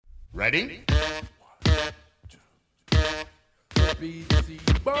Ready?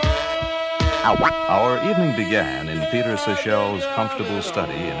 Our evening began in Peter Seychelles' comfortable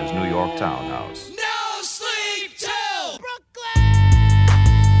study in his New York townhouse. No sleep till Brooklyn!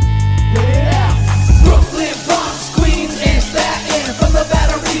 Yeah! Brooklyn, Bronx, Queens, and Staten, from the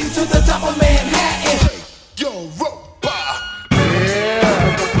Battery to the top of Manhattan. Europa!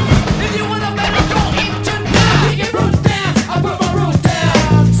 If you want a better, go in tonight. Kick it roof down, I put my roof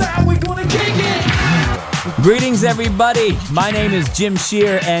down. That's how we gonna kick it. Greetings, everybody. My name is Jim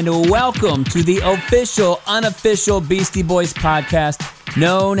Shear, and welcome to the official, unofficial Beastie Boys podcast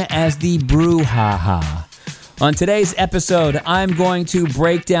known as the Brouhaha. On today's episode, I'm going to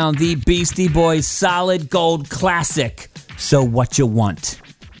break down the Beastie Boys solid gold classic, So What You Want.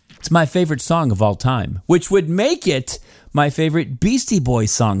 It's my favorite song of all time, which would make it my favorite Beastie Boys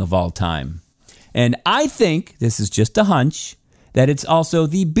song of all time. And I think, this is just a hunch, that it's also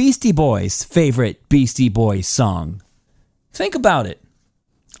the Beastie Boys' favorite Beastie Boys song. Think about it.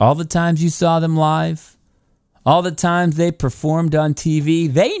 All the times you saw them live, all the times they performed on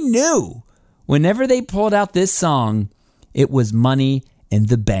TV, they knew whenever they pulled out this song, it was money in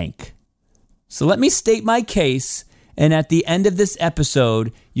the bank. So let me state my case, and at the end of this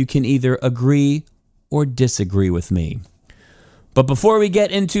episode, you can either agree or disagree with me. But before we get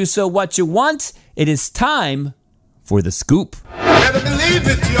into So What You Want, it is time for the scoop. Better believe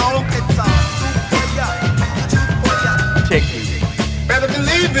it, y'all. It's a scoop. Check it. Better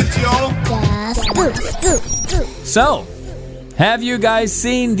believe it, y'all. Scoop. So, have you guys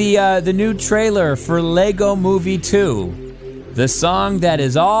seen the new trailer for Lego Movie 2? The song that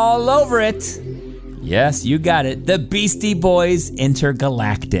is all over it. Yes, you got it. The Beastie Boys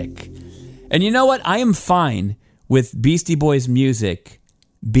Intergalactic. And you know what? I am fine with Beastie Boys music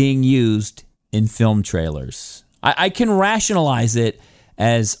being used in film trailers. I can rationalize it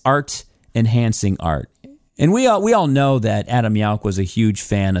as art-enhancing art. And we all know that Adam Yauch was a huge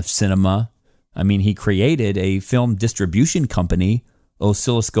fan of cinema. I mean, he created a film distribution company,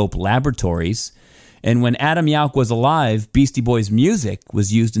 Oscilloscope Laboratories. And when Adam Yauch was alive, Beastie Boys music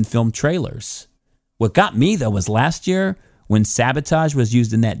was used in film trailers. What got me, though, was last year when Sabotage was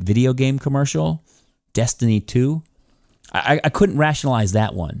used in that video game commercial, Destiny 2. I couldn't rationalize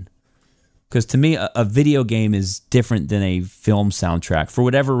that one. Because to me, a video game is different than a film soundtrack for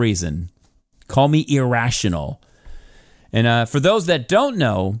whatever reason. Call me irrational. And for those that don't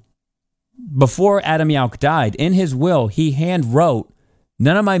know, before Adam Yauch died, in his will, he hand wrote,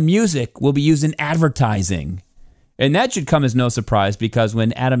 "None of my music will be used in advertising." And that should come as no surprise because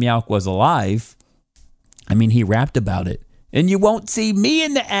when Adam Yauch was alive, I mean, he rapped about it. And you won't see me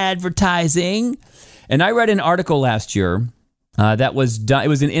in the advertising. And I read an article last year that was done. It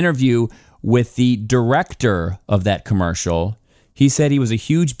was an interview with the director of that commercial. He said he was a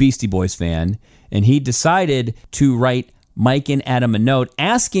huge Beastie Boys fan, and he decided to write Mike and Adam a note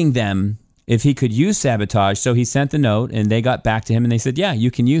asking them if he could use Sabotage. So he sent the note, and they got back to him, and they said, yeah,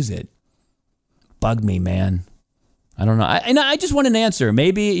 you can use it. Bugged me, man. I don't know. I just want an answer.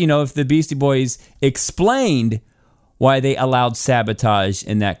 Maybe, if the Beastie Boys explained why they allowed Sabotage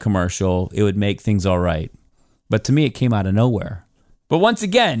in that commercial, it would make things all right. But to me, it came out of nowhere. But once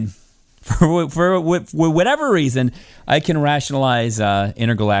again, for whatever reason, I can rationalize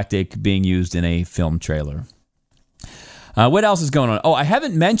Intergalactic being used in a film trailer. What else is going on? Oh, I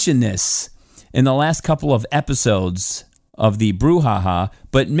haven't mentioned this in the last couple of episodes of the Brouhaha,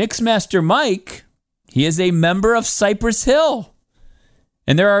 but Mixmaster Mike, he is a member of Cypress Hill.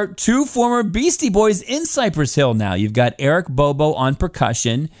 And there are two former Beastie Boys in Cypress Hill now. You've got Eric Bobo on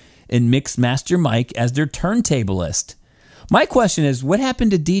percussion and Mixmaster Mike as their turntablist. My question is, what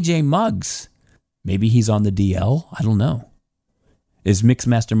happened to DJ Muggs? Maybe he's on the DL? I don't know. Is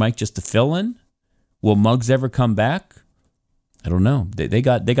Mixmaster Mike just a fill-in? Will Muggs ever come back? I don't know. They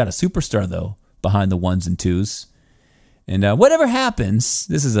got a superstar, though, behind the ones and twos. And whatever happens,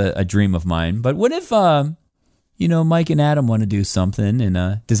 this is a dream of mine, but what if, Mike and Adam want to do something,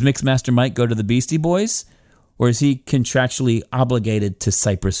 and does Mixmaster Mike go to the Beastie Boys, or is he contractually obligated to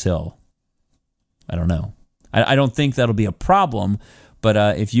Cypress Hill? I don't know. I don't think that'll be a problem, but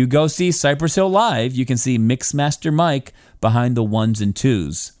if you go see Cypress Hill live, you can see Mixmaster Mike behind the ones and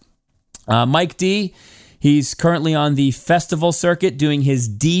twos. Mike D, he's currently on the festival circuit doing his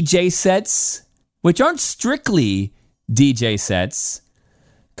DJ sets, which aren't strictly DJ sets,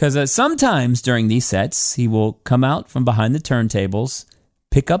 because sometimes during these sets, he will come out from behind the turntables,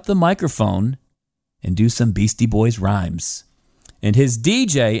 pick up the microphone, and do some Beastie Boys rhymes. And his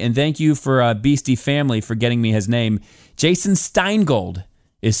DJ, and thank you for Beastie Family for getting me his name, Jason Steingold,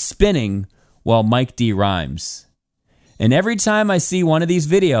 is spinning while Mike D rhymes. And every time I see one of these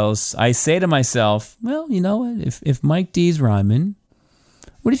videos, I say to myself, well, you know what? If Mike D's rhyming,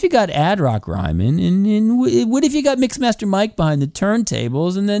 what if you got Ad Rock rhyming? And what if you got Mixmaster Mike behind the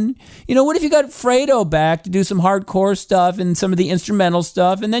turntables? And then, what if you got Fredo back to do some hardcore stuff and some of the instrumental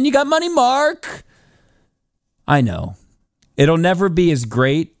stuff? And then you got Money Mark. I know. It'll never be as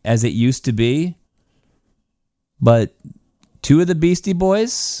great as it used to be. But two of the Beastie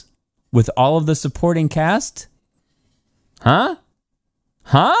Boys with all of the supporting cast? Huh?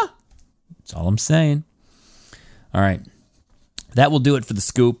 That's all I'm saying. All right. That will do it for the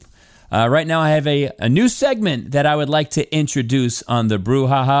scoop. Right now I have a new segment that I would like to introduce on the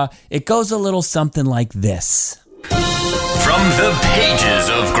Brouhaha. It goes a little something like this. From the pages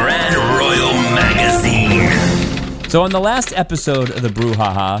of Grand Royal Magazine. So on the last episode of the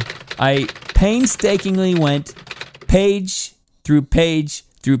Brouhaha, I painstakingly went page through page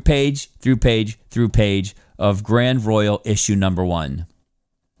through page through page through page of Grand Royal issue number 1.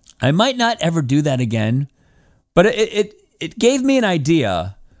 I might not ever do that again, but it gave me an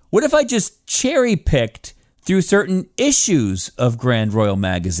idea. What if I just cherry-picked through certain issues of Grand Royal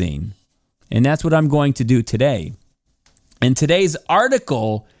Magazine? And that's what I'm going to do today. And today's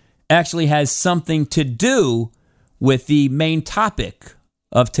article actually has something to do with the main topic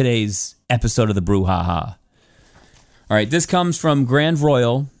of today's episode of the Brouhaha. All right, this comes from Grand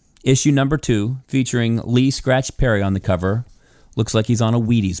Royal, issue number 2, featuring Lee Scratch Perry on the cover. Looks like he's on a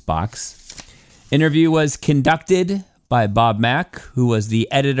Wheaties box. Interview was conducted by Bob Mack, who was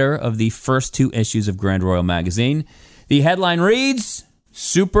the editor of the first 2 issues of Grand Royal Magazine. The headline reads,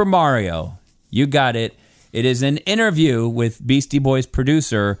 Super Mario. You got it. It is an interview with Beastie Boys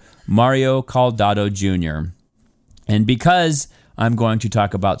producer Mario Caldado Jr. And because I'm going to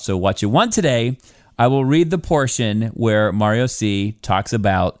talk about So What You Want today, I will read the portion where Mario C. talks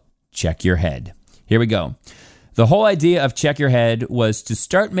about Check Your Head. Here we go. The whole idea of Check Your Head was to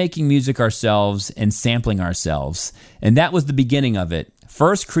start making music ourselves and sampling ourselves. And that was the beginning of it.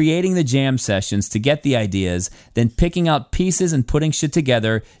 First creating the jam sessions to get the ideas, then picking out pieces and putting shit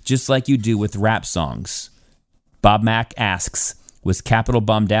together just like you do with rap songs. Bob Mack asks, was Capitol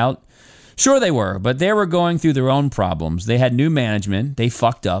bummed out? Sure they were, but they were going through their own problems. They had new management. They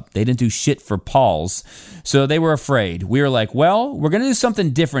fucked up. They didn't do shit for Paul's. So they were afraid. We were like, well, we're going to do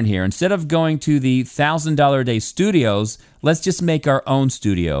something different here. Instead of going to the $1,000 a day studios, let's just make our own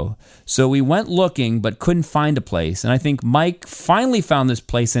studio. So we went looking, but couldn't find a place. And I think Mike finally found this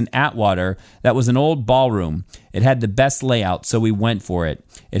place in Atwater that was an old ballroom. It had the best layout, so we went for it.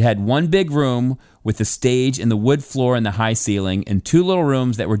 It had one big room with the stage and the wood floor and the high ceiling, and 2 little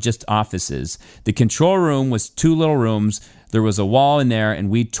rooms that were just offices. The control room was 2 little rooms. There was a wall in there, and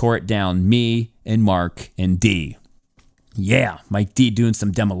we tore it down, me and Mark and D. Yeah, Mike D doing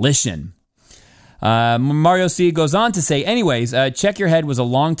some demolition. Mario C. goes on to say, anyways, Check Your Head was a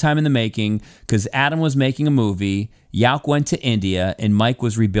long time in the making because Adam was making a movie, Yauk went to India, and Mike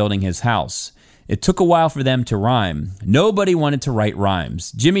was rebuilding his house. It took a while for them to rhyme. Nobody wanted to write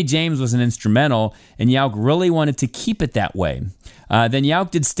rhymes. Jimmy James was an instrumental, and Yauk really wanted to keep it that way. Then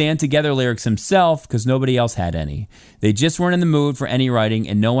Yauk did Stand Together lyrics himself because nobody else had any. They just weren't in the mood for any writing,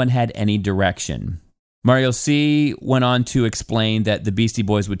 and no one had any direction. Mario C. went on to explain that the Beastie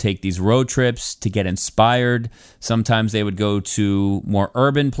Boys would take these road trips to get inspired. Sometimes they would go to more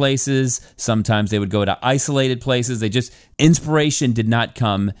urban places. Sometimes they would go to isolated places. Inspiration did not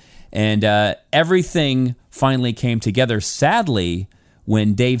come. And everything finally came together, sadly,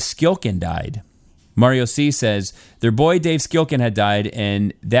 when Dave Skilkin died. Mario C. says, their boy Dave Skilkin had died,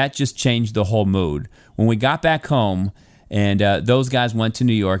 and that just changed the whole mood. When we got back home, and those guys went to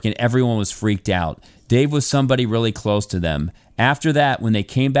New York, and everyone was freaked out. Dave was somebody really close to them. After that, when they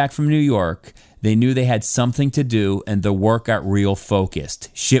came back from New York, they knew they had something to do, and the work got real focused.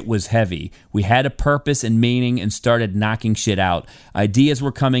 Shit was heavy. We had a purpose and meaning and started knocking shit out. Ideas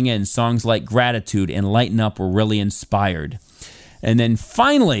were coming in. Songs like Gratitude and Lighten Up were really inspired. And then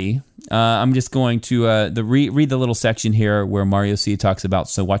finally, I'm just going to read the little section here where Mario C. talks about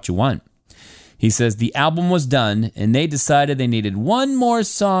So What You Want. He says, the album was done, and they decided they needed one more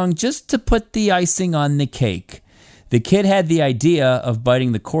song just to put the icing on the cake. The kid had the idea of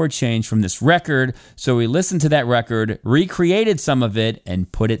biting the chord change from this record, so we listened to that record, recreated some of it,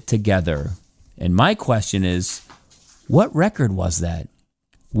 and put it together. And my question is, what record was that?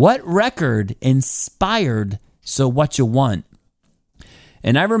 What record inspired So What You Want?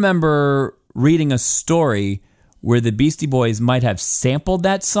 And I remember reading a story where the Beastie Boys might have sampled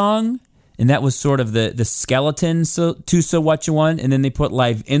that song, and that was sort of the skeleton to So What You Want, and then they put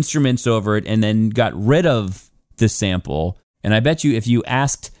live instruments over it and then got rid of the sample. And I bet you if you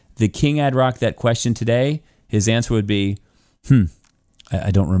asked the King Ad Rock that question today, his answer would be,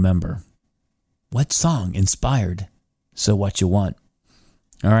 I don't remember. What song inspired So What You Want?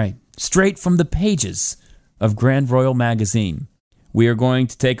 All right, straight from the pages of Grand Royal Magazine. We are going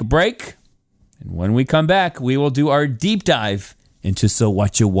to take a break, and when we come back, we will do our deep dive into So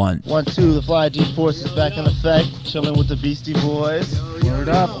What You Want. 1, 2, the Fly G Force is back in effect, chilling with the Beastie Boys. Word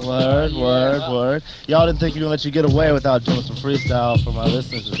up, word. Y'all didn't think we were gonna let you get away without doing some freestyle for my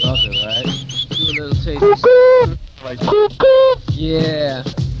listeners or something, right? Do a little taste. Yeah.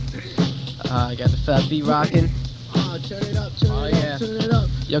 I got the fat beat rocking. Turn it up, turn it up.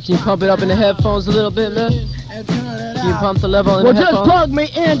 Yo, can you pump it up in the headphones a little bit, man? Can you pump the level in the headphones? Well, just plug me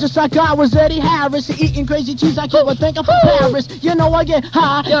in just like I was Eddie Harris. Eating crazy cheese like you would think I'm from Paris. You know I get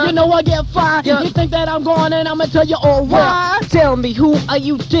high, you know I get fire. You think that I'm going and I'ma tell you all why. Tell me, who are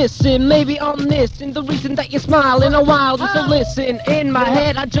you dissing? Maybe I'm missing the reason that you smile in a while. So listen, in my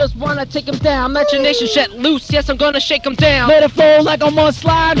head I just wanna take him down. Imagination shut loose, yes I'm gonna shake him down. Let it flow like I'm on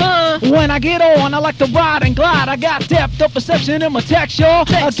slide. When I get on, I like to ride and glide. I got depth of perception in my texture.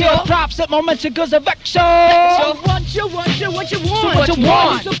 I get props at my mention cause of action. So what you want? So what you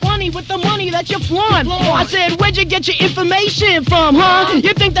want? So funny with the money that you flaunt. I said, where'd you get your information from, huh?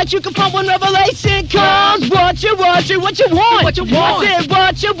 You think that you can pump when revelation comes? What you want? What you want? I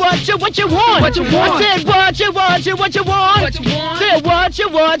said, what you want? What you want? I said, what you want? Said,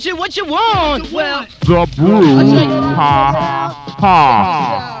 what you want? Well,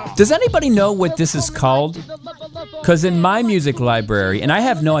 Does anybody know what this is called? Because in my music library, and I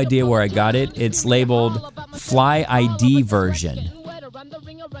have no idea where I got it, it's labeled Fly ID version.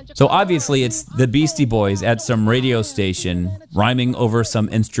 So obviously it's the Beastie Boys at some radio station rhyming over some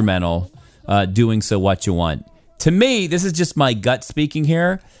instrumental, doing So What You Want. To me, this is just my gut speaking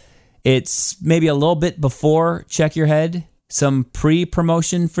here. It's maybe a little bit before Check Your Head, some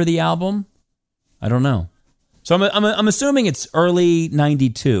pre-promotion for the album. I don't know. So I'm assuming it's early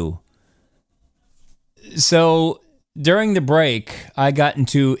 92. So during the break, I got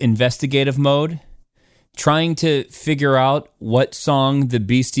into investigative mode, trying to figure out what song the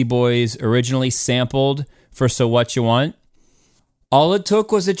Beastie Boys originally sampled for So What You Want. All it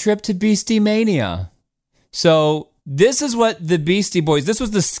took was a trip to Beastie Mania. So this is what the Beastie Boys, this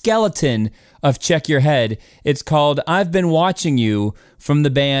was the skeleton of Check Your Head. It's called I've Been Watching You from the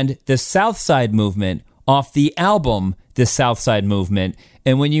band The Southside Movement off the album The Southside Movement.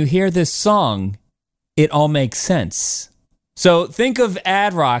 And when you hear this song, it all makes sense. So think of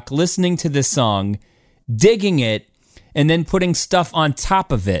Ad Rock listening to this song, digging it, and then putting stuff on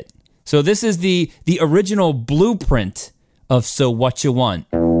top of it. So this is the original blueprint of So What You Want.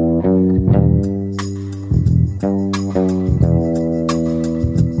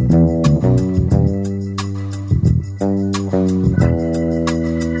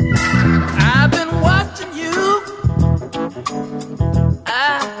 I've been watching you.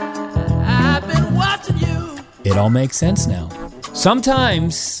 I've been watching you. It all makes sense now.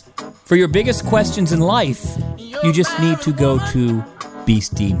 Sometimes, for your biggest questions in life, you just need to go to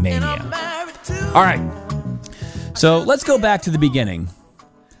Beastie Mania. All right, so let's go back to the beginning.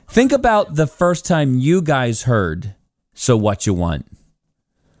 Think about the first time you guys heard So What You Want.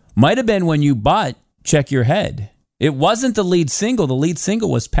 Might have been when you bought Check Your Head. It wasn't the lead single. The lead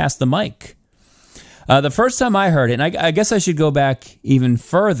single was Pass the Mic. The first time I heard it, and I guess I should go back even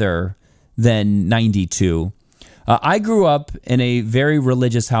further than 92. I grew up in a very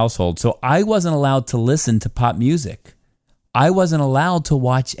religious household, so I wasn't allowed to listen to pop music. I wasn't allowed to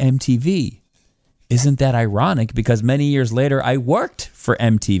watch MTV. Isn't that ironic? Because many years later, I worked for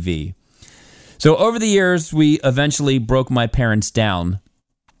MTV. So over the years, we eventually broke my parents down.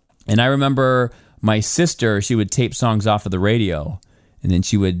 And I remember my sister, she would tape songs off of the radio, and then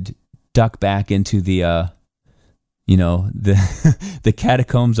she would duck back into the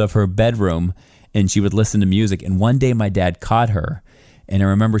catacombs of her bedroom, and she would listen to music. And one day my dad caught her, and I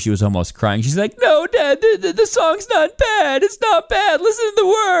remember she was almost crying. She's like, "No, Dad, the song's not bad. It's not bad. Listen to the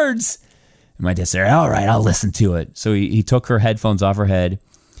words." And my dad said, "All right, I'll listen to it." So he took her headphones off her head.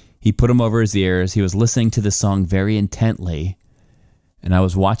 He put them over his ears. He was listening to the song very intently, and I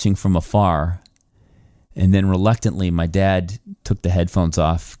was watching from afar. And then reluctantly, my dad took the headphones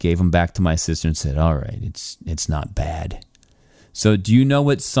off, gave them back to my sister, and said, "All right, it's not bad." So do you know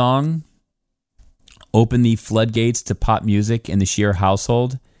what song opened the floodgates to pop music in the Shear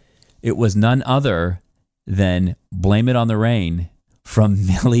household? It was none other than Blame It on the Rain from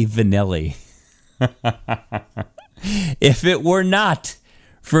Milli Vanilli. If it were not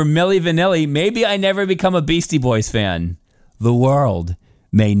for Milli Vanilli, maybe I never become a Beastie Boys fan. The world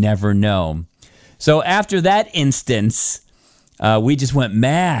may never know. So after that instance, we just went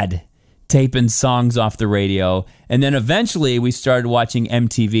mad taping songs off the radio. And then eventually we started watching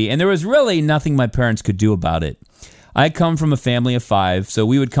MTV, and there was really nothing my parents could do about it. I come from a family of 5, so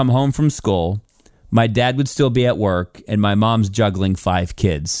we would come home from school. My dad would still be at work, and my mom's juggling 5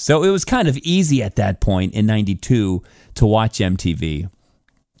 kids. So it was kind of easy at that point in 92 to watch MTV.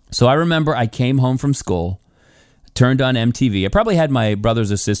 So I remember I came home from school, turned on MTV. I probably had my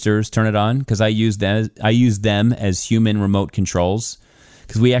brothers or sisters turn it on because I used them as human remote controls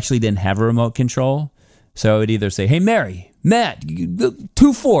because we actually didn't have a remote control. So I would either say, hey, Mary, Matt,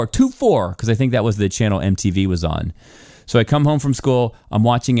 2-4, because I think that was the channel MTV was on. So I come home from school, I'm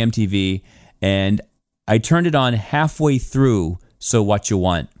watching MTV, and I turned it on halfway through So What You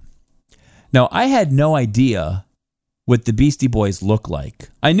Want. Now, I had no idea what the Beastie Boys looked like.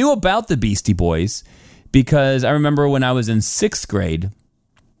 I knew about the Beastie Boys because I remember when I was in 6th grade,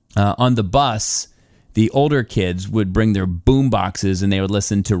 on the bus, the older kids would bring their boom boxes and they would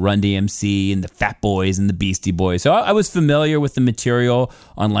listen to Run DMC and the Fat Boys and the Beastie Boys. So I was familiar with the material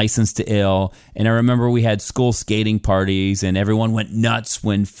on License to Ill. And I remember we had school skating parties and everyone went nuts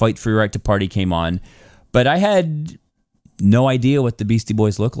when Fight for Your Right to Party came on. But I had no idea what the Beastie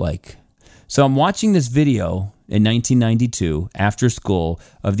Boys looked like. So I'm watching this video in 1992 after school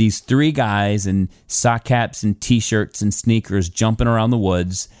of these 3 guys in sock caps and t-shirts and sneakers jumping around the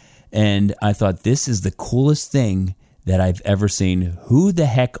woods. And I thought, this is the coolest thing that I've ever seen. Who the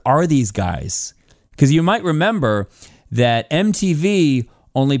heck are these guys? Because you might remember that MTV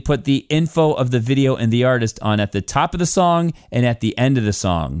only put the info of the video and the artist on at the top of the song and at the end of the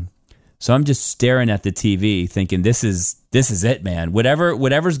song. So I'm just staring at the TV thinking, this is it, man.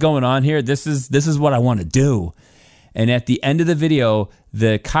 Whatever's going on here, this is what I want to do. And at the end of the video,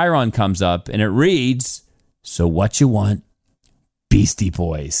 the chyron comes up and it reads, So What You Want, Beastie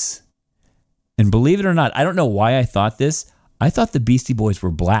Boys. And believe it or not, I don't know why I thought this. I thought the Beastie Boys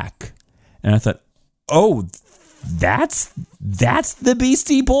were black. And I thought, oh, that's the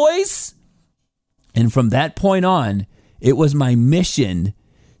Beastie Boys? And from that point on, it was my mission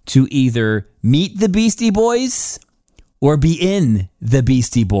to either meet the Beastie Boys or be in the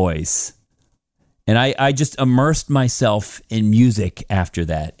Beastie Boys. And I just immersed myself in music after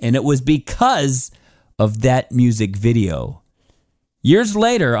that. And it was because of that music video. Years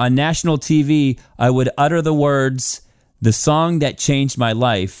later, on national TV, I would utter the words, the song that changed my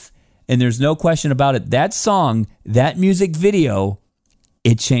life. And there's no question about it. That song, that music video,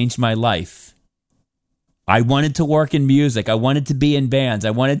 it changed my life. I wanted to work in music. I wanted to be in bands.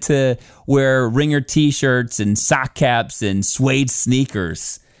 I wanted to wear ringer t-shirts and sock caps and suede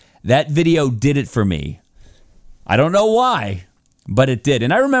sneakers. That video did it for me. I don't know why, but it did.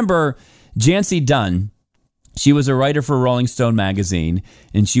 And I remember Jancy Dunn. She was a writer for Rolling Stone magazine,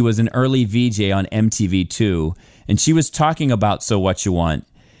 and she was an early VJ on MTV too. And she was talking about So What You Want.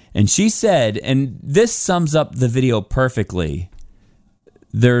 And she said, and this sums up the video perfectly,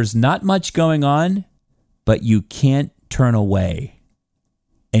 there's not much going on, but you can't turn away.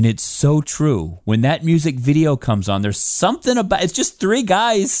 And it's so true. When that music video comes on, there's something about it's just 3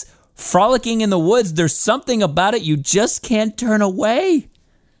 guys frolicking in the woods. There's something about it you just can't turn away.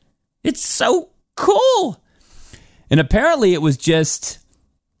 It's so cool. And apparently it was Yauk,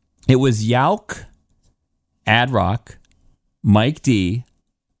 Ad Rock, Mike D,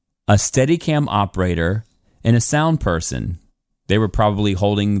 a Steadicam operator, and a sound person. They were probably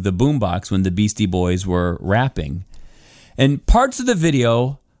holding the boombox when the Beastie Boys were rapping. And parts of the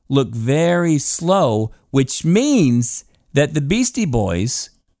video look very slow, which means that the Beastie Boys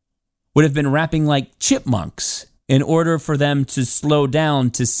would have been rapping like chipmunks in order for them to slow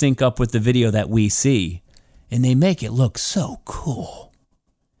down to sync up with the video that we see. And they make it look so cool.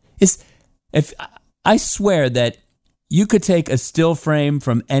 I swear that you could take a still frame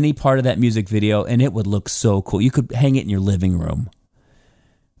from any part of that music video and it would look so cool. You could hang it in your living room.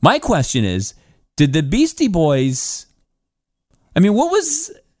 My question is, did the Beastie Boys, what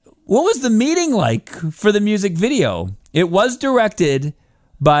was the meeting like for the music video? It was directed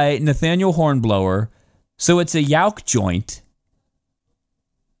by Nathaniel Hornblower, so it's a Yauk joint.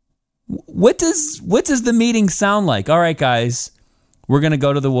 What does the meeting sound like? All right, guys, we're going to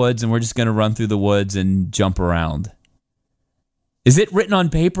go to the woods and we're just going to run through the woods and jump around. Is it written on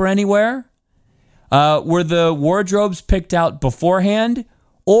paper anywhere? Were the wardrobes picked out beforehand?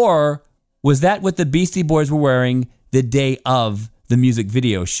 Or was that what the Beastie Boys were wearing the day of the music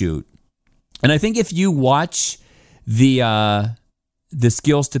video shoot? And I think if you watch the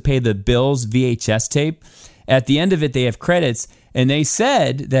Skills to Pay the Bills VHS tape, at the end of it they have credits, and they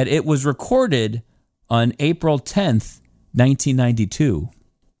said that it was recorded on April 10th, 1992.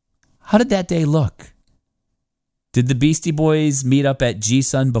 How did that day look? Did the Beastie Boys meet up at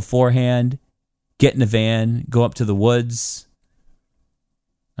G-Sun beforehand, get in a van, go up to the woods?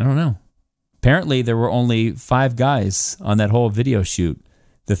 I don't know. Apparently, there were only 5 guys on that whole video shoot.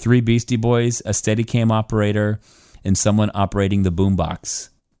 The 3 Beastie Boys, a Steadicam operator, and someone operating the boombox.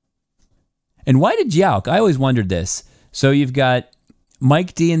 And why did Yauk? I always wondered this. So you've got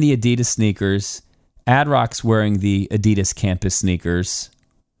Mike D in the Adidas sneakers, Ad-Rock's wearing the Adidas campus sneakers,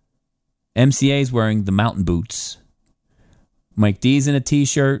 MCA's wearing the mountain boots, Mike D's in a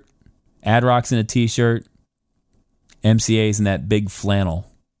t-shirt, Ad-Rock's in a t-shirt, MCA's in that big flannel.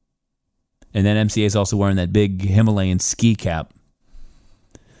 And then MCA's also wearing that big Himalayan ski cap.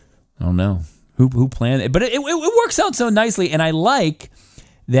 I don't know. Who planned it? But it works out so nicely, and I like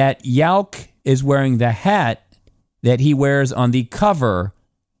that Yauk is wearing the hat that he wears on the cover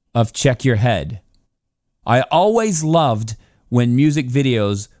of Check Your Head. I always loved when music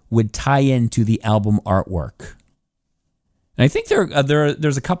videos would tie into the album artwork. And I think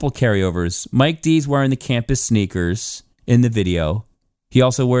there's a couple carryovers. Mike D's wearing the campus sneakers in the video. He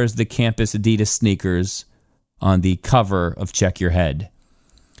also wears the campus Adidas sneakers on the cover of Check Your Head.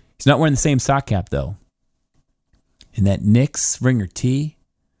 He's not wearing the same sock cap, though. And that Knicks ringer tee,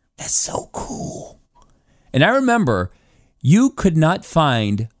 that's so cool. And I remember you could not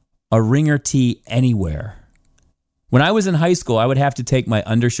find a ringer tee anywhere. When I was in high school, I would have to take my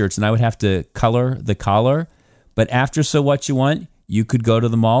undershirts and I would have to color the collar. But after So What You Want, you could go to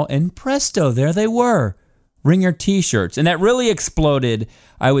the mall and presto, there they were. Ringer t-shirts. And that really exploded,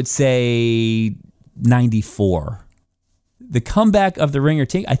 I would say, 94. The comeback of the ringer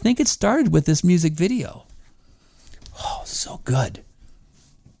tee, I think it started with this music video. Oh, so good.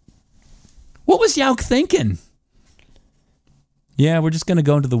 What was Yauk thinking? Yeah, we're just going to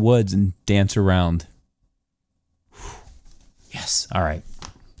go into the woods and dance around. Yes, all right.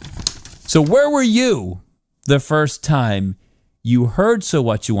 So where were you the first time you heard So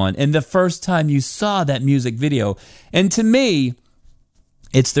What You Want and the first time you saw that music video? And to me,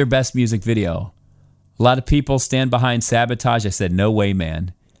 it's their best music video. A lot of people stand behind Sabotage. I said, no way,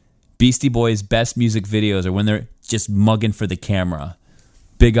 man. Beastie Boys' best music videos are when they're just mugging for the camera.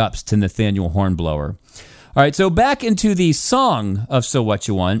 Big ups to Nathaniel Hornblower. All right, so back into the song of So What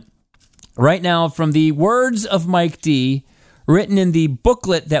You Want. Right now, from the words of Mike D, written in the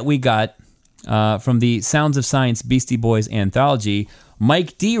booklet that we got from the Sounds of Science Beastie Boys anthology,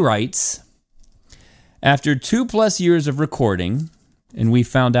 Mike D writes, after 2+ years of recording, and we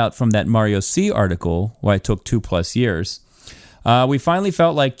found out from that Mario C article why it took 2+ years, we finally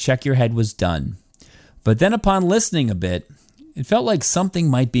felt like Check Your Head was done. But then upon listening a bit, it felt like something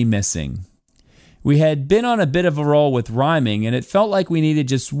might be missing. We had been on a bit of a roll with rhyming, and it felt like we needed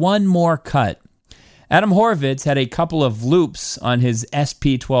just one more cut. Adam Horvitz had a couple of loops on his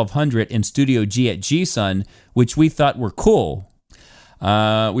SP1200 in Studio G at G-Sun, which we thought were cool.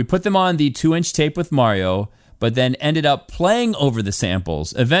 We put them on the 2-inch tape with Mario, but then ended up playing over the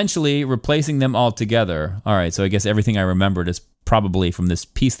samples, eventually replacing them all together. All right, so I guess everything I remembered is probably from this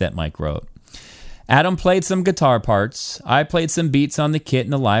piece that Mike wrote. Adam played some guitar parts. I played some beats on the kit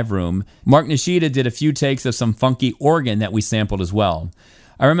in the live room. Mark Nishida did a few takes of some funky organ that we sampled as well.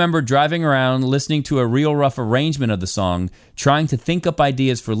 I remember driving around, listening to a real rough arrangement of the song, trying to think up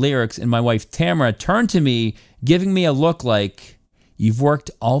ideas for lyrics, and my wife Tamara turned to me, giving me a look like, you've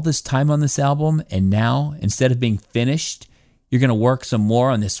worked all this time on this album, and now, instead of being finished, you're going to work some more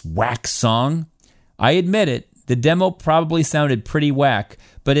on this whack song? I admit it, the demo probably sounded pretty whack,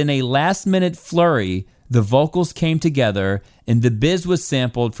 but in a last-minute flurry, the vocals came together, and the biz was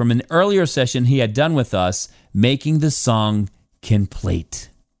sampled from an earlier session he had done with us, making the song complete.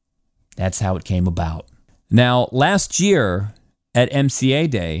 That's how it came about. Now, last year at MCA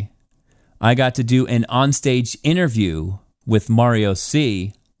Day, I got to do an onstage interview with Mario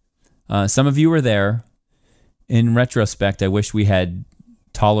C. Some of you were there. In retrospect, I wish we had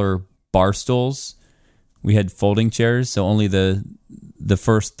taller bar stools. We had folding chairs, so only the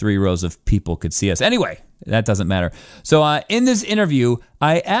first 3 rows of people could see us. Anyway, that doesn't matter. So in this interview,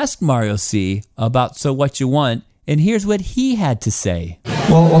 I asked Mario C. about So What You Want, and here's what he had to say.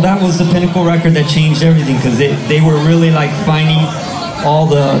 Well, that was the pinnacle record that changed everything, because they were really like finding all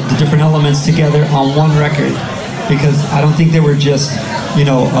the different elements together on one record. Because I don't think they were just,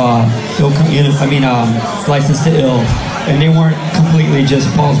 Licensed to Ill, and they weren't completely just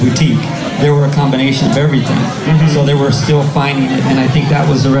Paul's Boutique. They were a combination of everything. Mm-hmm. So they were still finding it, and I think that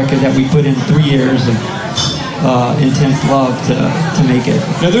was the record that we put in 3 years of intense love to make it.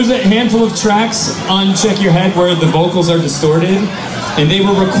 Now there's a handful of tracks on Check Your Head where the vocals are distorted. and they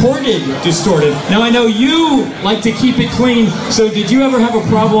were recorded distorted. Now I know you like to keep it clean, so did you ever have a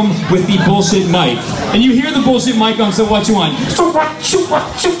problem with the bullshit mic? And you hear the bullshit mic on So What You Want. So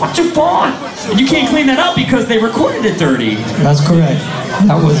what you want? And you can't clean that up because they recorded it dirty. That's correct.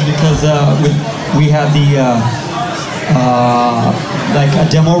 That was because we had the like a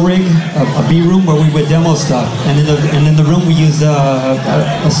demo rig, a B room where we would demo stuff, and in the room we used a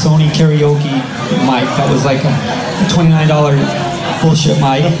Sony karaoke mic that was like a $29 bullshit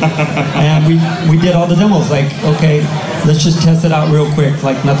mic, and we did all the demos. Like, okay, let's just test it out real quick,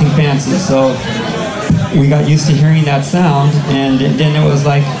 like nothing fancy. So we got used to hearing that sound, and then it was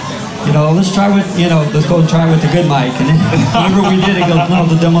like, let's try with, let's go and try with the good mic. And then whenever we did it, goes, no,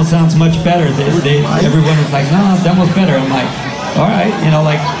 the demo sounds much better. Everyone was like, no, the demo's better. I'm like, all right,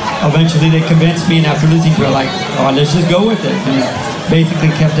 like eventually they convinced me, and after listening to it, like, oh, let's just go with it. And basically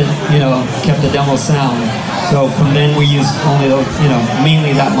kept it, kept the demo sound. So from then we used only those,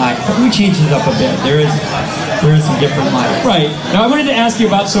 mainly that mic. But we changed it up a bit. There is some different mics. Right. Now I wanted to ask you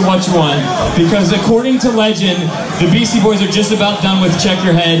about So What You Want, because according to legend, the Beastie Boys are just about done with Check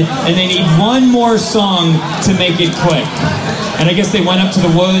Your Head, and they need one more song to make it click. And I guess they went up to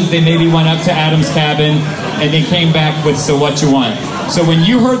the woods, they maybe went up to Adam's cabin, and they came back with So What You Want. So when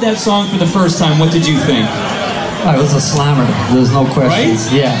you heard that song for the first time, what did you think? Oh, it was a slammer. There's no question. Right?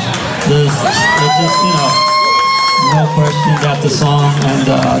 Yeah. There's just, no question that the song and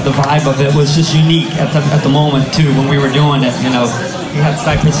the vibe of it was just unique at the moment too when we were doing it. You had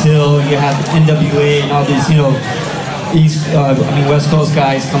Cypress Hill, you had NWA, and all these West Coast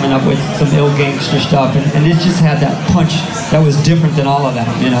guys coming up with some ill gangster stuff, and it just had that punch that was different than all of that,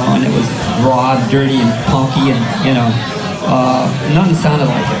 and it was raw, dirty, and punky, and nothing sounded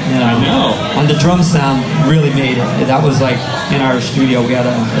like it. I know. And the drum sound really made it. That was like in our studio. We had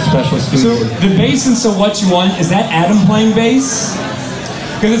a special studio. So the bass in So What You Want, is that Adam playing bass?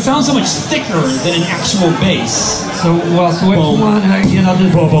 Because it sounds so much thicker than an actual bass. So what you want,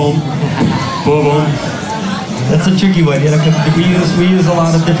 there's boom, boom, boom, boom. That's a tricky one, because we use a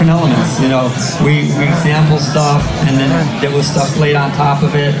lot of different elements. We sample stuff, and then there was stuff played on top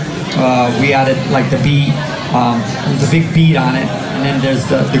of it. We added like the beat. There's a big beat on it, and then there's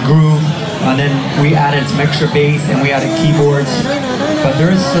the groove, and then we added some extra bass, and we added keyboards. But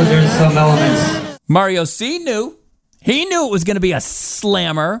there's some elements. Mario C knew. He knew it was going to be a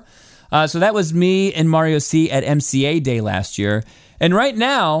slammer. So that was me and Mario C at MCA Day last year. And right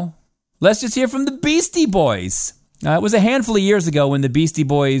now, let's just hear from the Beastie Boys. It was a handful of years ago when the Beastie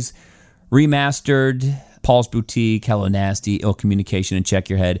Boys remastered Paul's Boutique, Hello Nasty, Ill Communication, and Check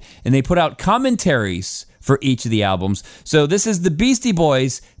Your Head. And they put out commentaries for each of the albums. So this is the Beastie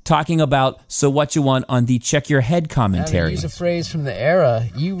Boys talking about So What You Want on the Check Your Head commentary. To use a phrase from the era,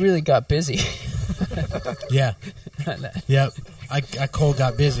 you really got busy. Yeah. Yep. I cold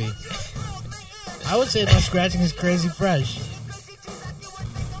got busy. I would say that scratching is crazy fresh.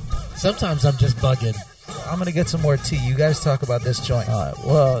 Sometimes I'm just bugging. I'm going to get some more tea. You guys talk about this joint.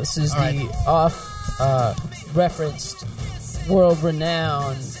 Well, this is off-referenced,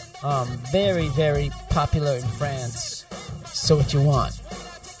 world-renowned, very, very popular in France. So What You Want.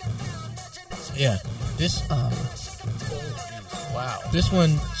 Yeah. This This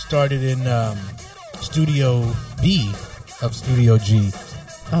one started in Studio B of Studio G.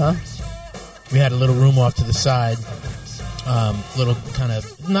 Uh-huh. We had a little room off to the side. Little kind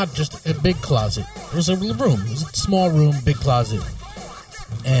of, not just a big closet. It was a room. It was a small room, big closet.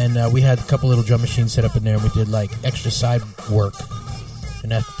 And we had a couple little drum machines set up in there, and we did like extra side work.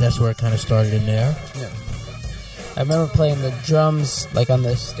 And that's where it kind of started in there. Yeah. I remember playing the drums like on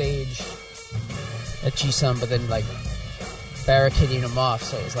the stage at G-Sun, but then like barricading them off,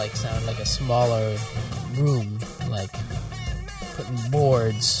 so it was like sounded like a smaller room, like putting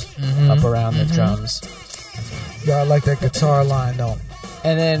boards up around the drums. Yeah, I like that guitar line though.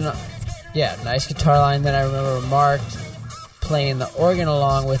 And then, yeah, nice guitar line. Then I remember Mark playing the organ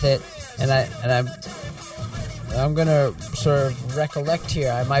along with it, and I'm gonna sort of recollect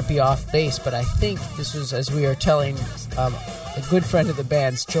here. I might be off base, but I think this was as we were telling a good friend of the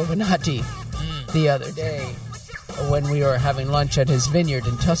band's Giovanni the other day when we were having lunch at his vineyard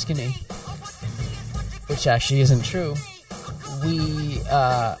in Tuscany, which actually isn't true.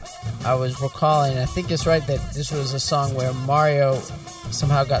 I was recalling, I think it's right, that this was a song where Mario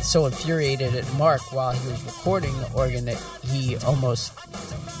somehow got so infuriated at Mark while he was recording the organ that he almost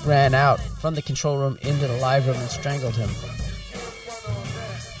ran out from the control room into the live room and strangled him.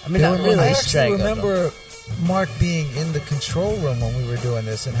 I mean, not really I strangled actually remember Mark being in the control room when we were doing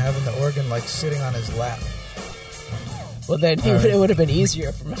this and having the organ like sitting on his lap. Well, then it would have been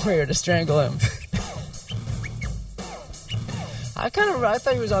easier for Mario to strangle him. I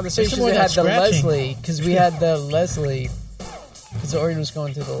thought he was on the stage Some because more we of had that the scratching. Leslie, because we had the Leslie, because the organ was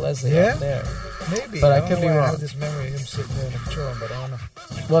going through the Leslie Yeah? out there. Maybe. But I don't could know be why I wrong. have this memory of him sitting there in the control room, but I don't know.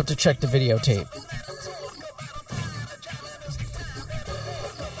 We'll have to check the videotape.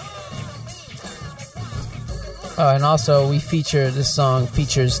 And also, this song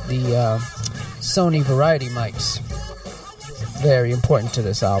features the Sony Variety mics. Very important to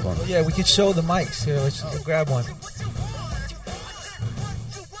this album. Yeah, we could show the mics. Here, let's grab one.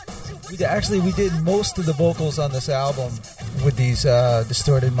 We did most of the vocals on this album with these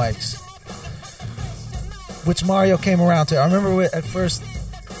distorted mics, which Mario came around to. I remember at first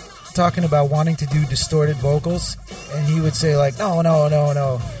talking about wanting to do distorted vocals, and he would say like, no,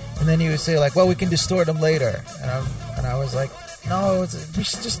 and then he would say like, well, we can distort them later, and I was like, no, we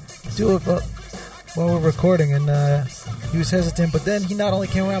should just do it while we're recording, and he was hesitant, but then he not only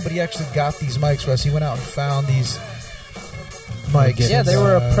came around, but he actually got these mics for us. He went out and found these mics. Yeah, they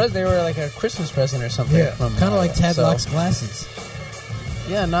were they were like a Christmas present or something. Yeah. From Kind of like Tadlock's so- glasses.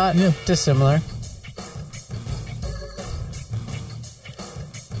 Yeah, not dissimilar.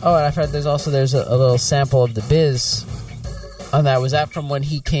 Oh, and I've heard there's a little sample of the Biz on that. Was that from when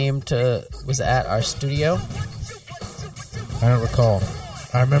he was at our studio? I don't recall.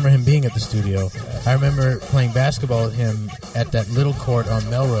 I remember him being at the studio. I remember playing basketball with him at that little court on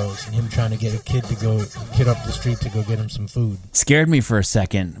Melrose, and him trying to get a kid up the street to go get him some food. Scared me for a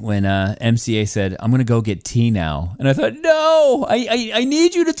second when MCA said, I'm going to go get tea now. And I thought, no, I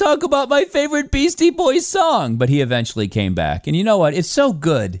need you to talk about my favorite Beastie Boys song. But he eventually came back. And you know what? It's so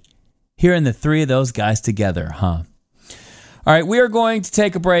good hearing the three of those guys together, huh? All right, we are going to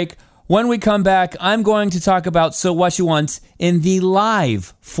take a break. When we come back, I'm going to talk about So What You Want in the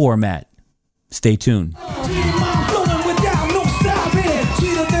live format. Stay tuned.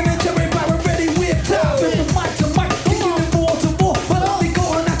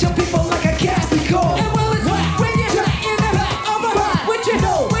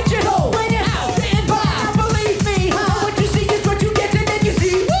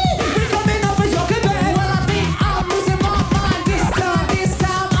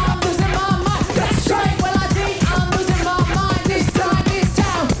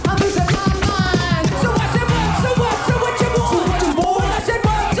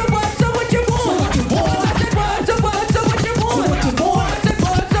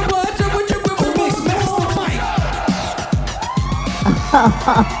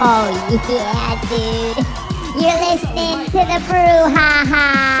 Oh, yeah, dude. You're listening to the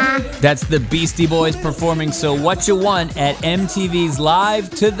Brouhaha. That's the Beastie Boys performing So What You Want at MTV's Live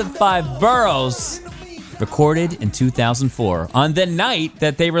to the Five Boroughs, recorded in 2004, on the night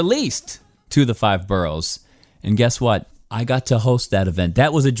that they released To the Five Boroughs. And guess what? I got to host that event.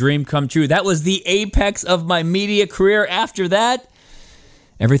 That was a dream come true. That was the apex of my media career. After that,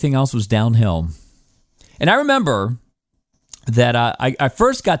 everything else was downhill. And I remember that I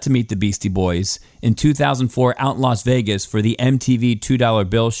first got to meet the Beastie Boys in 2004 out in Las Vegas for the MTV $2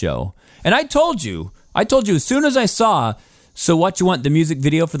 bill show. And I told you as soon as I saw So What You Want, the music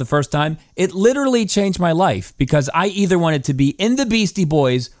video for the first time, it literally changed my life because I either wanted to be in the Beastie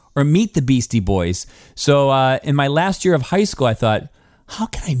Boys or meet the Beastie Boys. So in my last year of high school, I thought, how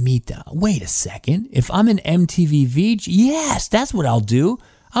can I meet them? Wait a second. If I'm an MTV VJ, yes, that's what I'll do.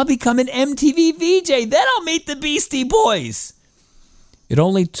 I'll become an MTV VJ. Then I'll meet the Beastie Boys. It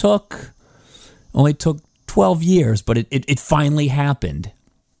only took 12 years, but it finally happened.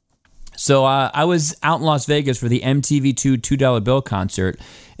 So I was out in Las Vegas for the MTV2 $2 bill concert,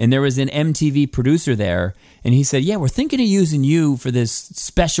 and there was an MTV producer there, and he said, yeah, we're thinking of using you for this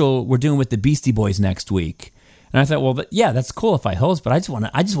special we're doing with the Beastie Boys next week. And I thought, well, yeah, that's cool if I host, but I just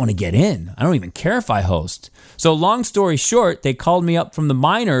want to get in. I don't even care if I host. So long story short, they called me up from the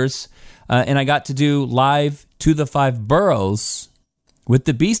minors, and I got to do Live to the Five Boroughs with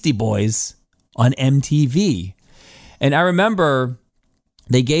the Beastie Boys on MTV. And I remember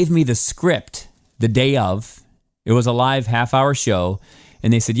they gave me the script the day of. It was a live half-hour show,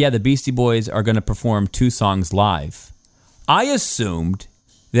 and they said, yeah, the Beastie Boys are going to perform 2 songs live. I assumed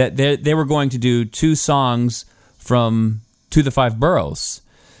that they were going to do 2 songs from To the Five Boroughs.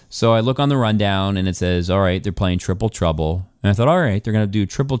 So I look on the rundown, and it says, all right, they're playing Triple Trouble. And I thought, all right, they're going to do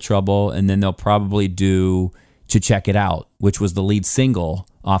Triple Trouble, and then they'll probably do To Check It Out, which was the lead single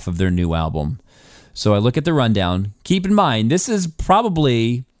off of their new album. So I look at the rundown. Keep in mind, this is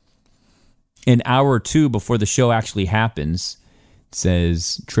probably an hour or 2 before the show actually happens. It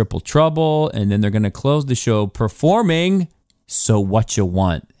says Triple Trouble, and then they're going to close the show performing So What You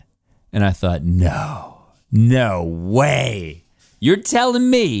Want. And I thought, no way. You're telling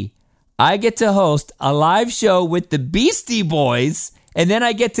me I get to host a live show with the Beastie Boys, and then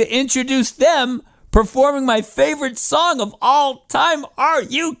I get to introduce them performing my favorite song of all time. Are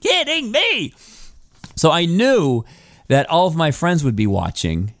you kidding me? So I knew that all of my friends would be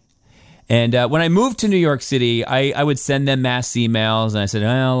watching. And when I moved to New York City, I would send them mass emails, and I said,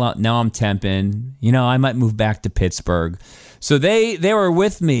 well, now I'm temping. I might move back to Pittsburgh. So they were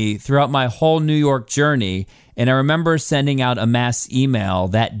with me throughout my whole New York journey, and I remember sending out a mass email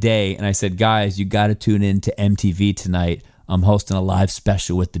that day, and I said, guys, you got to tune in to MTV tonight. I'm hosting a live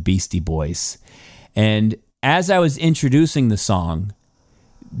special with the Beastie Boys. And as I was introducing the song,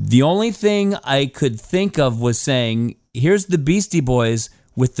 the only thing I could think of was saying, here's the Beastie Boys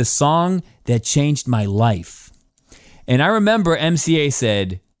with the song that changed my life. And I remember MCA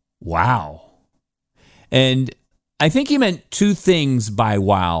said, wow. And I think he meant two things by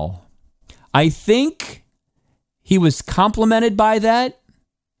wow. I think he was complimented by that.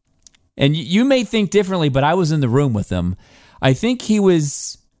 And you may think differently, but I was in the room with him. I think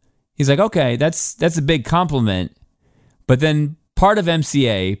he's like, okay, that's a big compliment. But then part of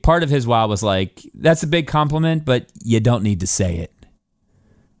MCA, part of his wow was like, that's a big compliment, but you don't need to say it.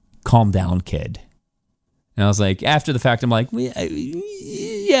 Calm down, kid. And I was like, after the fact, I'm like,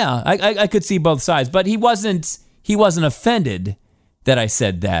 yeah, I could see both sides. But he wasn't offended that I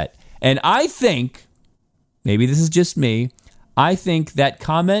said that. And I think, maybe this is just me, I think that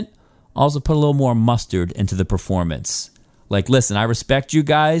comment also put a little more mustard into the performance. Like, listen, I respect you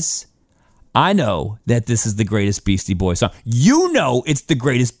guys. I know that this is the greatest Beastie Boys song. You know it's the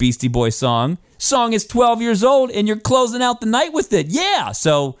greatest Beastie Boys song. Song is 12 years old, and you're closing out the night with it. Yeah.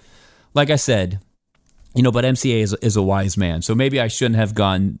 So, like I said, but MCA is a wise man. So maybe I shouldn't have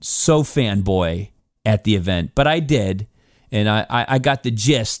gone so fanboy at the event. But I did, and I got the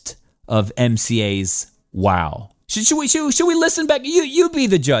gist of MCA's wow. Should we listen back? You be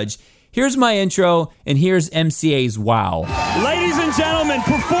the judge. Here's my intro, and here's MCA's wow. Ladies and gentlemen,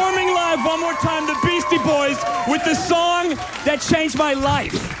 performing live one more time, the Beastie Boys with the song that changed my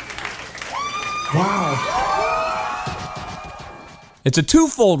life. Wow. It's a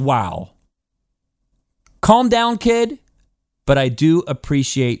twofold wow. Calm down, kid, but I do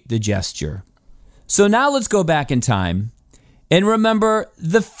appreciate the gesture. So now let's go back in time and remember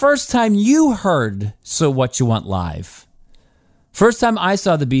the first time you heard So What You Want live. First time I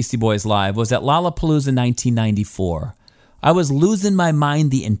saw the Beastie Boys live was at Lollapalooza in 1994. I was losing my mind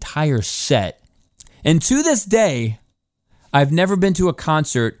the entire set. And to this day, I've never been to a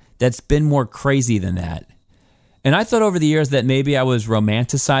concert that's been more crazy than that. And I thought over the years that maybe I was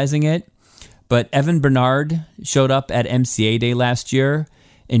romanticizing it, but Evan Bernard showed up at MCA Day last year,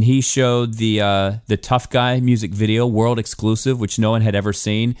 and he showed the Tough Guy music video, world exclusive, which no one had ever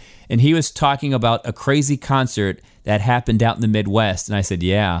seen. And he was talking about a crazy concert that happened out in the Midwest. And I said,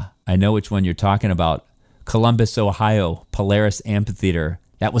 yeah, I know which one you're talking about. Columbus, Ohio, Polaris Amphitheater.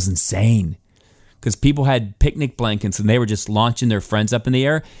 That was insane. Because people had picnic blankets and they were just launching their friends up in the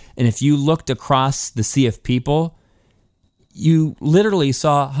air. And if you looked across the sea of people, you literally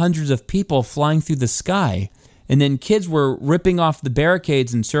saw hundreds of people flying through the sky. And then kids were ripping off the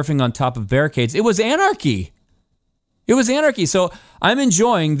barricades and surfing on top of barricades. It was anarchy. It was anarchy. So I'm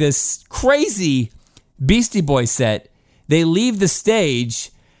enjoying this crazy Beastie Boys set. They leave the stage,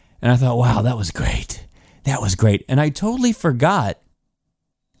 and I thought, wow, that was great. That was great. And I totally forgot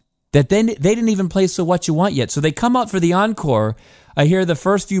that they didn't even play So What You Want yet. So they come out for the encore. I hear the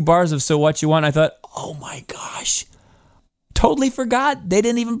first few bars of So What You Want. I thought, oh my gosh. Totally forgot. They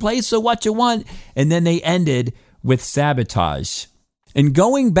didn't even play So What You Want. And then they ended with Sabotage. And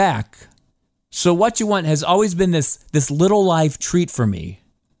going back, So What You Want has always been this little live treat for me.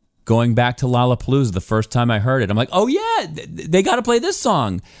 Going back to Lollapalooza, the first time I heard it, I'm like, oh yeah, they got to play this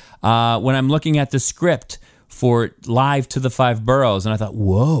song. When I'm looking at the script for Live to the Five Boroughs, and I thought,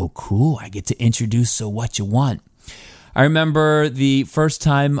 whoa, cool, I get to introduce So What You Want. I remember the first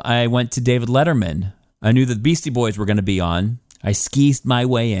time I went to David Letterman. I knew the Beastie Boys were going to be on. I skeezed my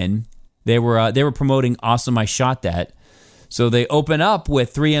way in. They were promoting Awesome I Shot That. So they open up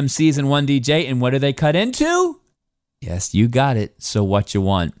with 3 MCs and 1 DJ, and what do they cut into? Yes, you got it, So What You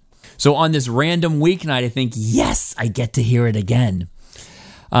Want. So on this random weeknight, I think, yes, I get to hear it again.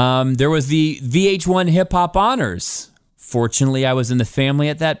 There was the VH1 Hip Hop Honors. Fortunately, I was in the family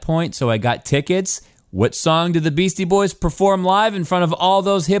at that point, so I got tickets. What song did the Beastie Boys perform live in front of all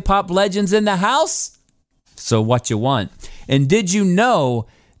those hip hop legends in the house? So What You Want. And did you know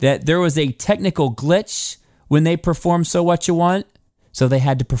that there was a technical glitch when they performed So What You Want? So they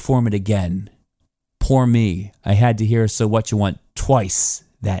had to perform it again. Poor me. I had to hear So What You Want twice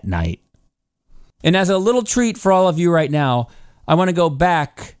that night. And as a little treat for all of you right now, I want to go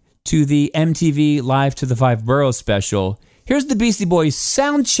back to the MTV Live to the Five Boroughs special, here's the Beastie Boys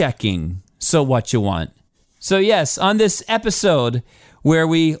sound checking So What You Want. So yes, on this episode where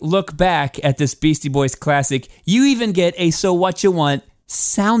we look back at this Beastie Boys classic, you even get a So What You Want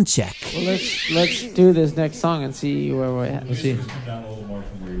sound check. Well, let's do this next song and see where we're at. Let's see.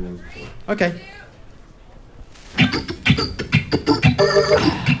 Okay.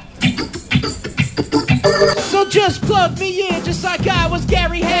 So just plug me in, just like I was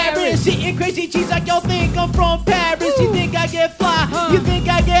Gary Harris. Eating crazy cheese like y'all think I'm from Paris. You think I get fly, you think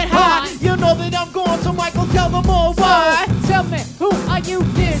I get high. You know that I'm going, so Michael, tell them all why. Tell me, who are you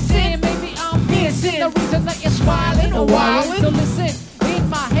dissing? Maybe I'm missing the reason that you're smiling or wildin'. So listen, in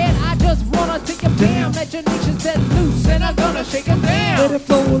my head, I just wanna take your damn imagination's dead loose, and I'm gonna shake it down. Let it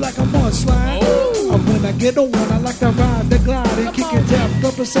flow like I'm on slide. And when I get on one, I like to ride the glide and kick it down.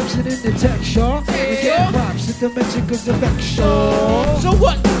 The perception in the texture. And get props in dimension cause the vector. So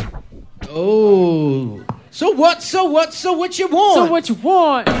what? Oh. So what you want? So what you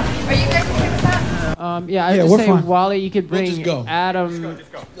want? Are you guys okay with that? Yeah, I Yeah, was we're just saying, fine. Wally, you could We'll bring just go. Adam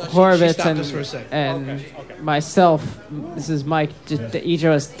She Horvitz stopped us for a second. and myself. This is Mike. Just each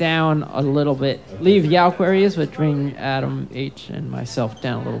of us down a little bit. Leave Yauk where he is, but bring Adam H and myself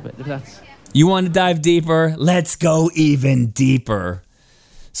down a little bit. If that's You want to dive deeper? Let's go even deeper.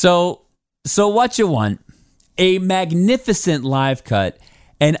 So what you want? A magnificent live cut,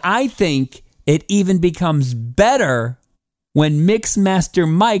 and I think it even becomes better when Mixmaster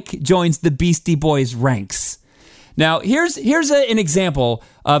Mike joins the Beastie Boys ranks. Now, here's an example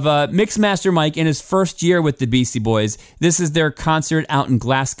of Mixmaster Mike in his first year with the Beastie Boys. This is their concert out in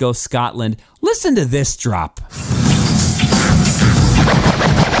Glasgow, Scotland. Listen to this drop.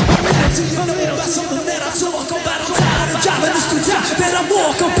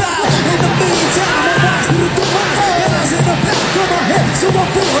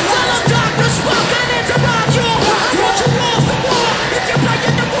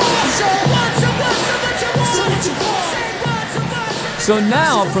 So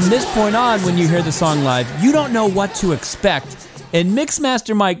now, from this point on, when you hear the song live, you don't know what to expect. And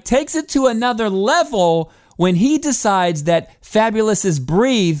Mixmaster Mike takes it to another level when he decides that Fabulous's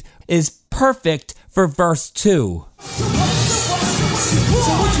Breathe is perfect for verse 2.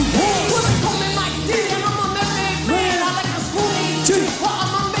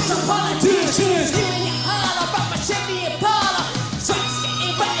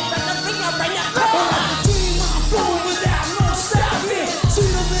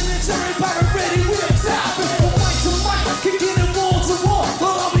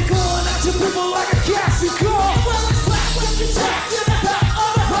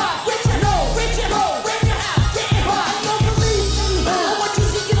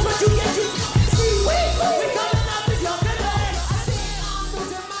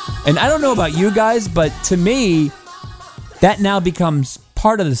 And I don't know about you guys, but to me, that now becomes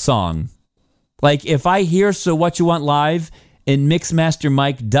part of the song. Like, if I hear So What You Want live and Mixmaster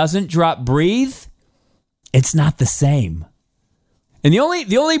Mike doesn't drop Breathe, it's not the same. And the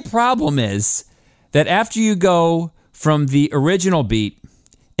only problem is that after you go from the original beat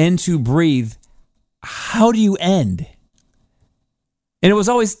into Breathe, how do you end? And it was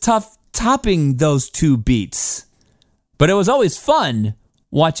always tough topping those two beats. But it was always fun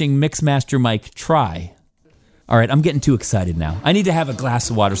watching Mixmaster Mike try. All right, I'm getting too excited now. I need to have a glass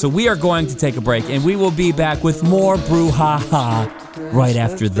of water. So we are going to take a break, and we will be back with more brouhaha right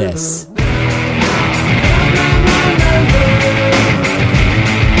after this.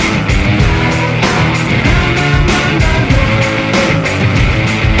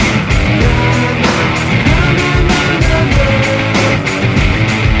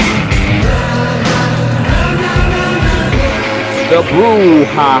 The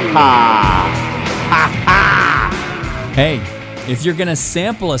brouhaha. Hey, if you're going to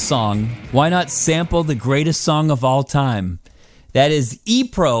sample a song, why not sample the greatest song of all time? That is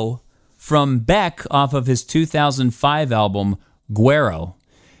E-Pro from Beck off of his 2005 album, Guero.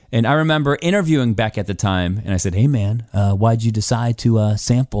 And I remember interviewing Beck at the time, and I said, hey man, why'd you decide to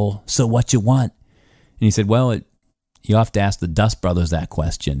sample So What You Want? And he said, well, you have to ask the Dust Brothers that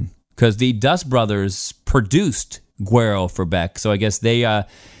question. Because the Dust Brothers produced Guero for Beck, so I guess they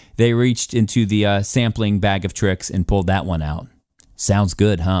reached into the sampling bag of tricks and pulled that one out. Sounds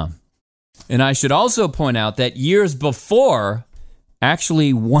good, huh? And I should also point out that years before,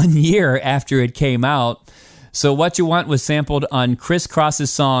 actually 1 year after it came out, So What You Want was sampled on Criss Cross's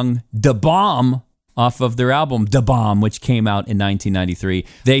song Da Bomb off of their album Da Bomb, which came out in 1993.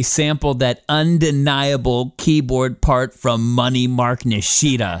 They sampled that undeniable keyboard part from Money Mark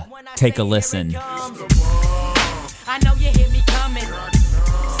Nishida. Take a listen. I know you hear me coming.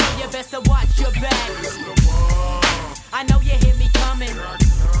 So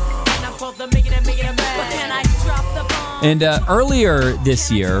And earlier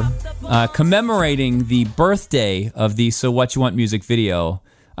this year, commemorating the birthday of the So What You Want music video,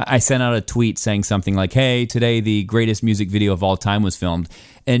 I sent out a tweet saying something like, hey, today the greatest music video of all time was filmed.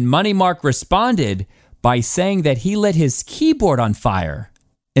 And Money Mark responded by saying that he lit his keyboard on fire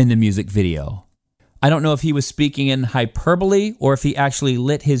in the music video. I don't know if he was speaking in hyperbole or if he actually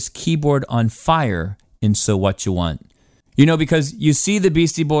lit his keyboard on fire in So What You Want. You know, because you see the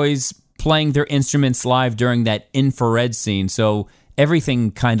Beastie Boys playing their instruments live during that infrared scene, so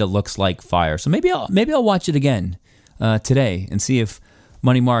everything kind of looks like fire. So maybe I'll watch it again today and see if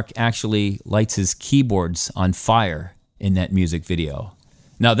Money Mark actually lights his keyboards on fire in that music video.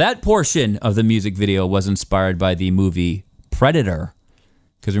 Now, that portion of the music video was inspired by the movie Predator,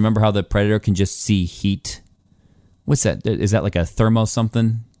 because remember how the Predator can just see heat? What's that? Is that like a thermo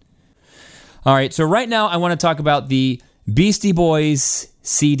something? All right, so right now I want to talk about the Beastie Boys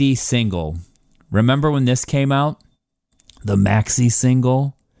CD single. Remember when this came out? The maxi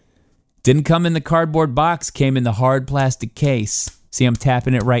single? Didn't come in the cardboard box, came in the hard plastic case. See, I'm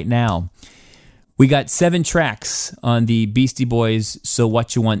tapping it right now. We got 7 tracks on the Beastie Boys So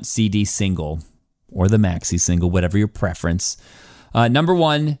What You Want CD single, or the maxi single, whatever your preference. Number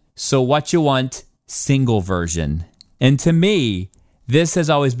 1, So What You Want single version. And to me, this has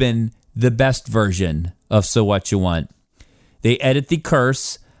always been the best version of So What You Want. They edit the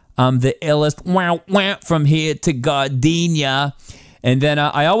curse. I'm the illest, wow, wow, from here to Gardenia. And then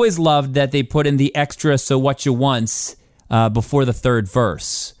I always loved that they put in the extra So What You Wants before the third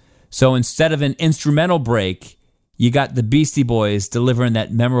verse. So instead of an instrumental break, you got the Beastie Boys delivering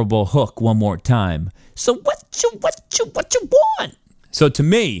that memorable hook one more time. So what you want? So to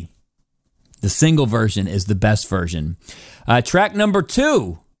me, the single version is the best version. Track number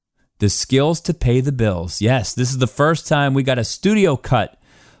 2, The Skills to Pay the Bills. Yes, this is the first time we got a studio cut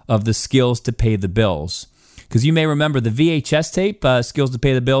of The Skills to Pay the Bills. Because you may remember the VHS tape, Skills to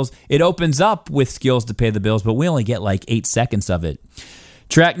Pay the Bills, it opens up with Skills to Pay the Bills, but we only get like 8 seconds of it.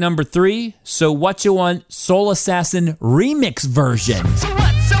 Track number 3, So What You Want Soul Assassin remix version. So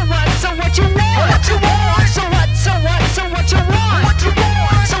what you want? So what you want? So what you want? So what you want? What you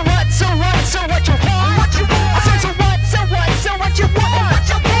want? So what you want? So what you want? So what you want?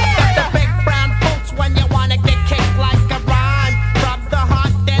 Got the big brown boots when you wanna get kicked like a rhyme. From the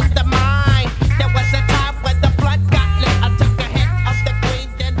heart then the mind. There was a time when the blood got lit. I took a hit of the green,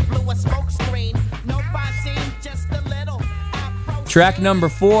 then blew a smoke screen. No vaccine, just a little. Track number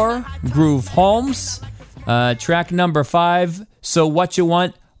 4, Groove Holmes. Track number 5, So What You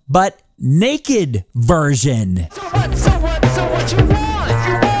Want, but naked version. So what you want? So what you want?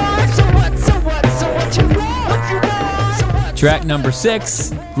 Track number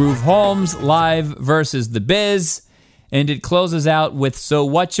 6, Groove Holmes live versus The Biz. And it closes out with So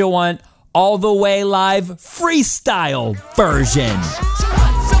What You Want all the way live freestyle version.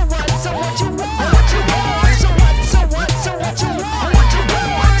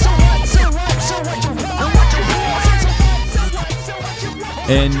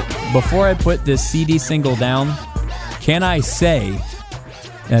 And before I put this CD single down, can I say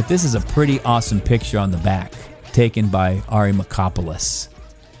that this is a pretty awesome picture on the back, taken by Ari Makopoulos.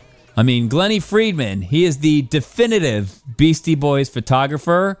 I mean, Glennie Friedman, he is the definitive Beastie Boys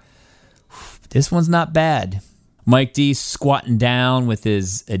photographer. This one's not bad. Mike D squatting down with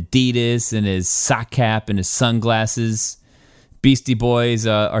his Adidas and his sock cap and his sunglasses. Beastie Boys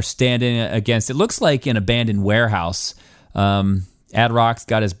are standing against, it looks like an abandoned warehouse. Ad Rock's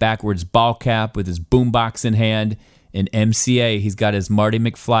got his backwards ball cap with his boombox in hand. And MCA, he's got his Marty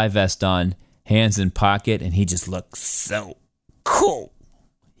McFly vest on, hands in pocket, and he just looks so cool.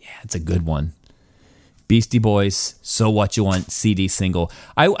 Yeah, it's a good one. Beastie Boys, So What You Want CD single.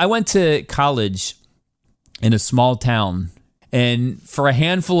 I went to college in a small town, and for a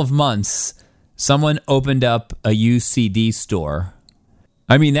handful of months, someone opened up a used CD store.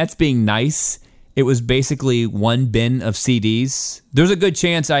 I mean, that's being nice. It was basically one bin of CDs. There's a good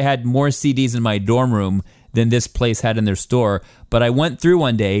chance I had more CDs in my dorm room than this place had in their store. But I went through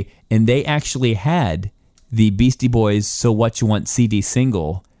one day, and they actually had the Beastie Boys So What You Want CD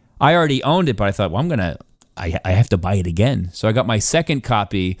single. I already owned it, but I thought, well, I have to buy it again. So I got my second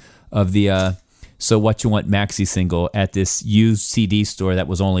copy of the So What You Want maxi single at this used CD store that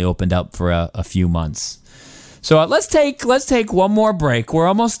was only opened up for a few months. So let's take one more break. We're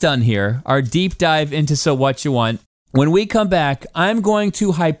almost done here. Our deep dive into So What You Want. When we come back, I'm going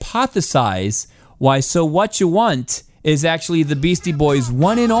to hypothesize why So What You Want is actually the Beastie Boys'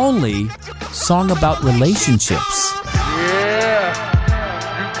 one and only song about relationships. Yeah,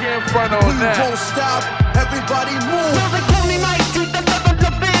 you can't front on that. We won't stop, everybody move. Well, they call me Mike, the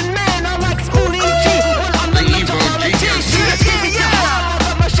man, I like Spoonie G. Well, I'm the evil G.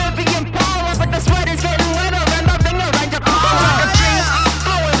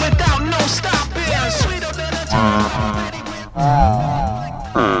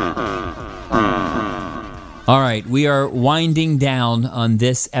 All right, we are winding down on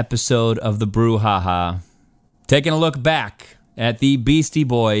this episode of the Brouhaha, taking a look back at the Beastie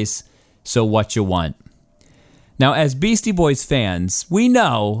Boys, So What You Want. Now, as Beastie Boys fans, we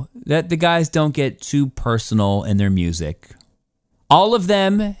know that the guys don't get too personal in their music. All of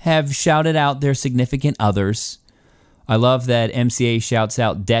them have shouted out their significant others. I love that MCA shouts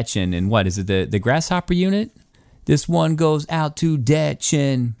out Detchen and what is it, the Grasshopper Unit? This one goes out to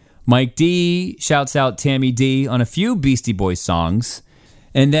Detchen. Mike D shouts out Tammy D on a few Beastie Boys songs.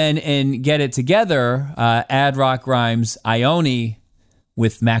 And then in Get It Together, Ad Rock rhymes Ione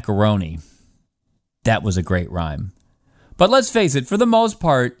with macaroni. That was a great rhyme. But let's face it, for the most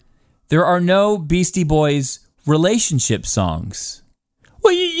part, there are no Beastie Boys relationship songs.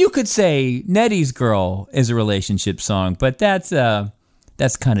 Well, you could say Nettie's Girl is a relationship song, but that's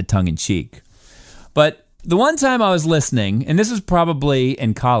kind of tongue-in-cheek. But the one time I was listening, and this was probably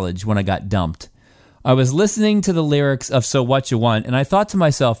in college when I got dumped, I was listening to the lyrics of So What You Want, and I thought to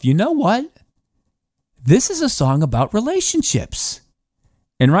myself, you know what? This is a song about relationships.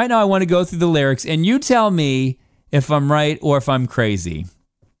 And right now I want to go through the lyrics, and you tell me if I'm right or if I'm crazy.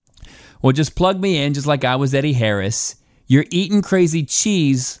 Well, just plug me in just like I was Eddie Harris. You're eating crazy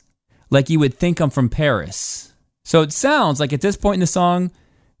cheese like you would think I'm from Paris. So it sounds like at this point in the song,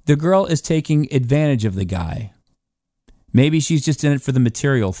 the girl is taking advantage of the guy. Maybe she's just in it for the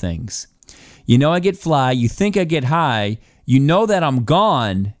material things. You know I get fly, you think I get high, you know that I'm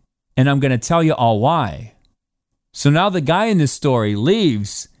gone, and I'm going to tell you all why. So now the guy in this story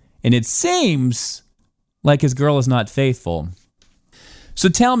leaves, and it seems like his girl is not faithful. So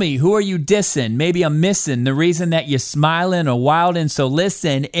tell me, who are you dissing? Maybe I'm missing the reason that you're smiling or wilding. So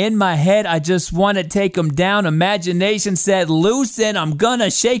listen, in my head, I just want to take them down. Imagination said, loosen, I'm gonna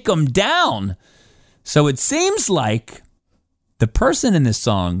shake them down. So it seems like the person in this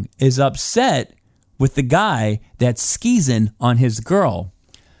song is upset with the guy that's skeezing on his girl.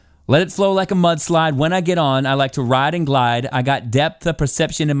 Let it flow like a mudslide. When I get on, I like to ride and glide. I got depth of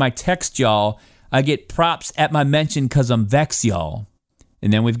perception in my text, y'all. I get props at my mention because I'm vexed, y'all.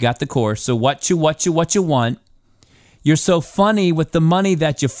 And then we've got the chorus. So what you want? You're so funny with the money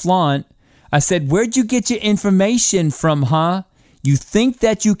that you flaunt. I said, where'd you get your information from, huh? You think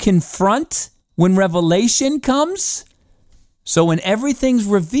that you confront when revelation comes? So when everything's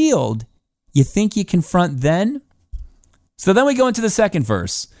revealed, you think you confront then? So then we go into the second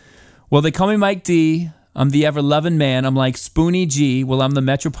verse. Well, they call me Mike D. I'm the ever-loving man. I'm like Spoonie G. Well, I'm the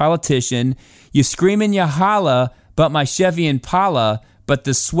metropolitan. You screaming, you holla, but my Chevy Impala, but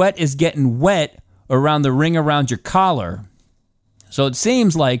the sweat is getting wet around the ring around your collar. So it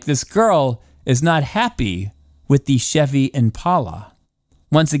seems like this girl is not happy with the Chevy Impala.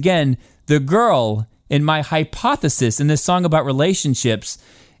 Once again, the girl, in my hypothesis in this song about relationships,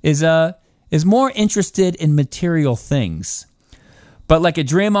 is more interested in material things. But like a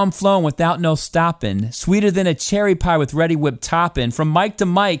dream I'm flown without no stopping, sweeter than a cherry pie with ready whipped topping, from mic to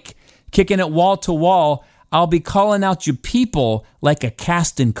mic, kicking it wall to wall, I'll be calling out your people like a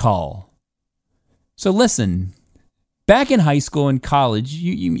casting call. So listen, back in high school and college,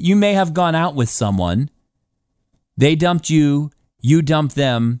 you may have gone out with someone. They dumped you, you dumped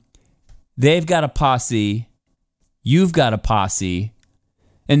them. They've got a posse, you've got a posse.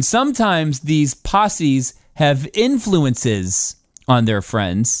 And sometimes these posses have influences on their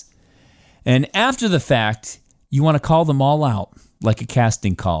friends. And after the fact, you want to call them all out like a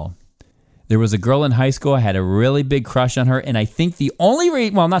casting call. There was a girl in high school, I had a really big crush on her, and I think the only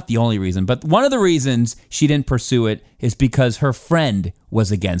reason, well, not the only reason, but one of the reasons she didn't pursue it is because her friend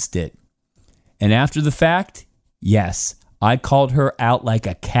was against it. And after the fact, yes, I called her out like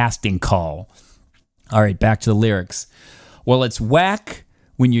a casting call. All right, back to the lyrics. Well, it's whack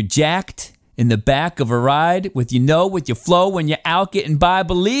when you're jacked in the back of a ride with your flow when you're out getting by.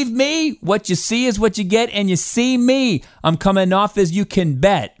 Believe me, what you see is what you get, and you see me. I'm coming off as you can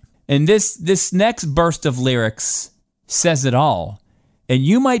bet. And this next burst of lyrics says it all. And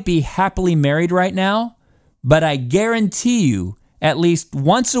you might be happily married right now, but I guarantee you, at least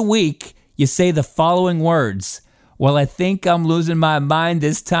once a week, you say the following words. Well, I think I'm losing my mind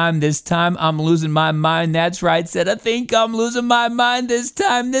this time I'm losing my mind. That's right, said I think I'm losing my mind this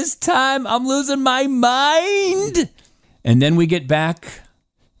time I'm losing my mind. And then we get back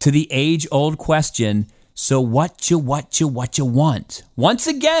to the age-old question, so what you want? Once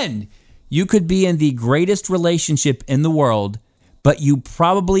again, you could be in the greatest relationship in the world, but you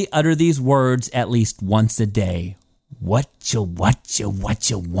probably utter these words at least once a day. What you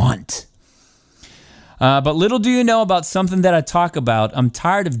want? But little do you know about something that I talk about. I'm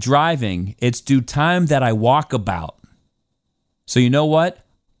tired of driving. It's due time that I walk about. So you know what?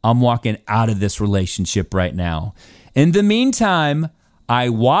 I'm walking out of this relationship right now. In the meantime, I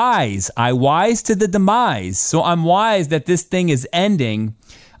wise to the demise. So I'm wise that this thing is ending.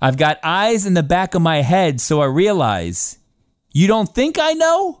 I've got eyes in the back of my head, so I realize, you don't think I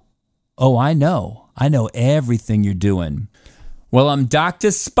know? Oh, I know. I know everything you're doing. Well, I'm Dr.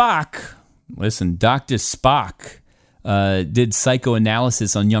 Spock. Listen, Dr. Spock did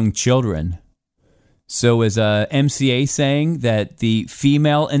psychoanalysis on young children. So is MCA saying that the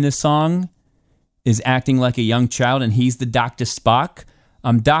female in the song is acting like a young child and he's the Dr. Spock?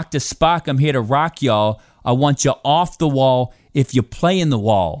 I'm Dr. Spock. I'm here to rock y'all. I want you off the wall if you play in the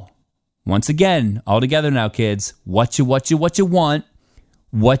wall. Once again, all together now, kids. What you want. What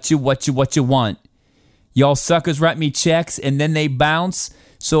you want. Y'all suckers write me checks and then they bounce.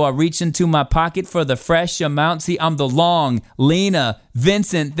 So I reach into my pocket for the fresh amount. See, I'm the long, Lena,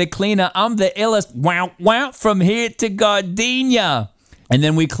 Vincent, the cleaner. I'm the illest, wow, from here to Gardenia. And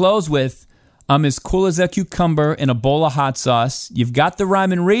then we close with, I'm as cool as a cucumber in a bowl of hot sauce. You've got the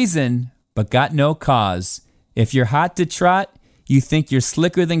rhyme and reason, but got no cause. If you're hot to trot, you think you're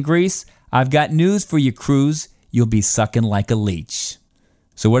slicker than grease. I've got news for you, crews. You'll be sucking like a leech.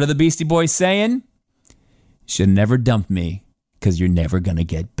 So what are the Beastie Boys saying? Should never dump me, because you're never going to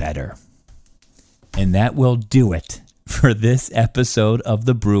get better. And that will do it for this episode of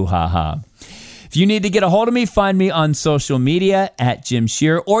the Brouhaha. If you need to get a hold of me, find me on social media at Jim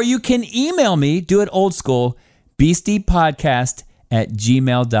Shearer, or you can email me, do it old school,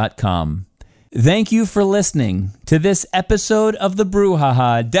 beastiepodcast@gmail.com. Thank you for listening to this episode of the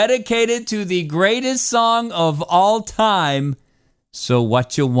Brouhaha, dedicated to the greatest song of all time, So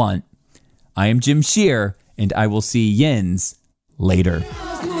What You Want. I am Jim Shearer, and I will see yins later.